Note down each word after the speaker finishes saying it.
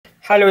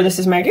Hello, this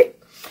is Maggie.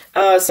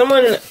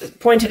 Someone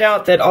pointed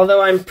out that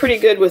although I'm pretty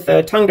good with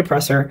a tongue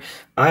depressor,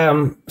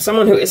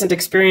 someone who isn't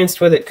experienced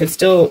with it could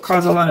still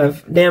cause a lot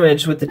of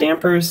damage with the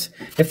dampers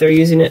if they're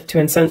using it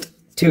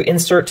to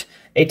insert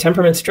a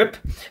temperament strip.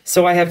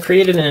 So I have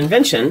created an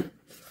invention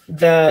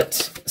that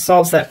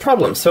solves that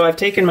problem. So I've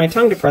taken my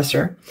tongue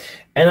depressor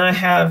and I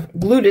have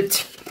glued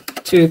it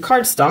to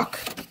cardstock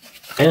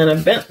and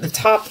I've bent the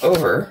top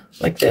over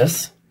like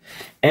this.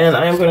 And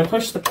I'm going to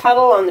push the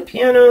pedal on the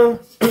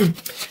piano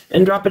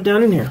and drop it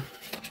down in here,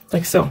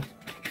 like so.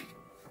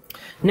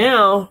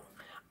 Now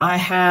I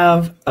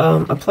have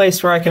a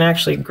place where I can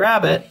actually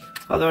grab it,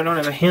 although I don't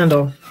have a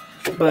handle,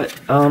 but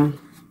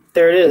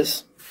there it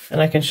is.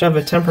 And I can shove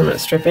a temperament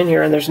strip in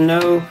here, and there's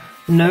no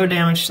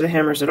damage to the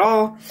hammers at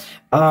all.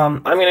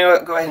 I'm going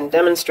to go ahead and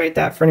demonstrate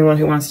that for anyone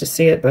who wants to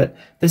see it, but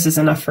this is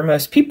enough for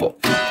most people.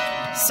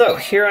 So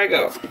here I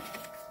go.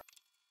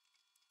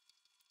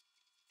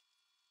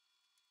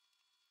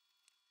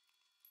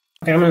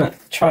 Okay, I'm going to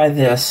try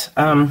this.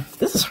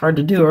 This is hard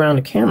to do around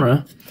a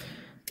camera,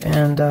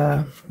 and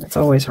it's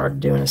always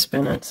hard to do in a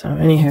spinet. So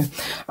anywho,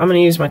 I'm going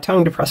to use my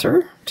tongue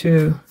depressor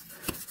to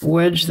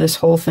wedge this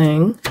whole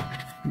thing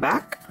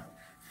back.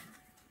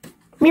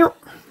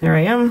 There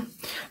I am.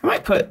 I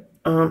might put,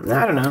 I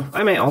don't know,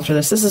 I may alter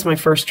this. This is my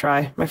first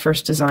try, my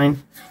first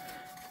design.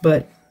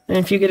 But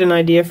if you get an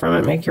idea from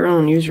it, make your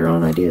own, use your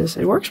own ideas.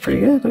 It works pretty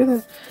good, look at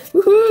that.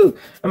 Woohoo!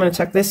 I'm going to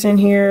tuck this in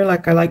here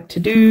like I like to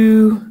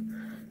do.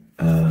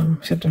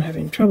 Except I'm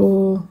having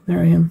trouble. There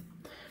I am.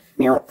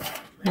 There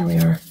we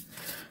are.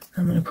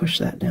 I'm going to push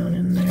that down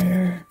in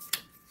there.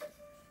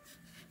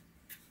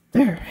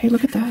 There. Hey,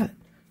 look at that.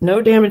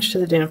 No damage to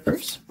the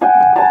dampers.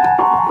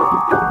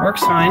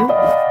 Works fine.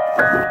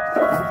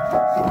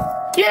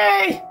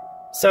 Yay!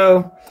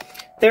 So,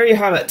 there you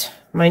have it.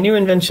 My new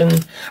invention.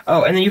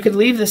 Oh, and then you could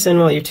leave this in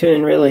while you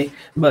tune, really.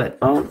 But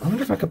I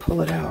wonder if I could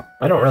pull it out.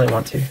 I don't really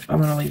want to. I'm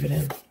going to leave it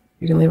in.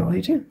 You can leave it while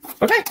you tune.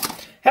 Okay.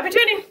 Happy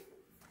tuning!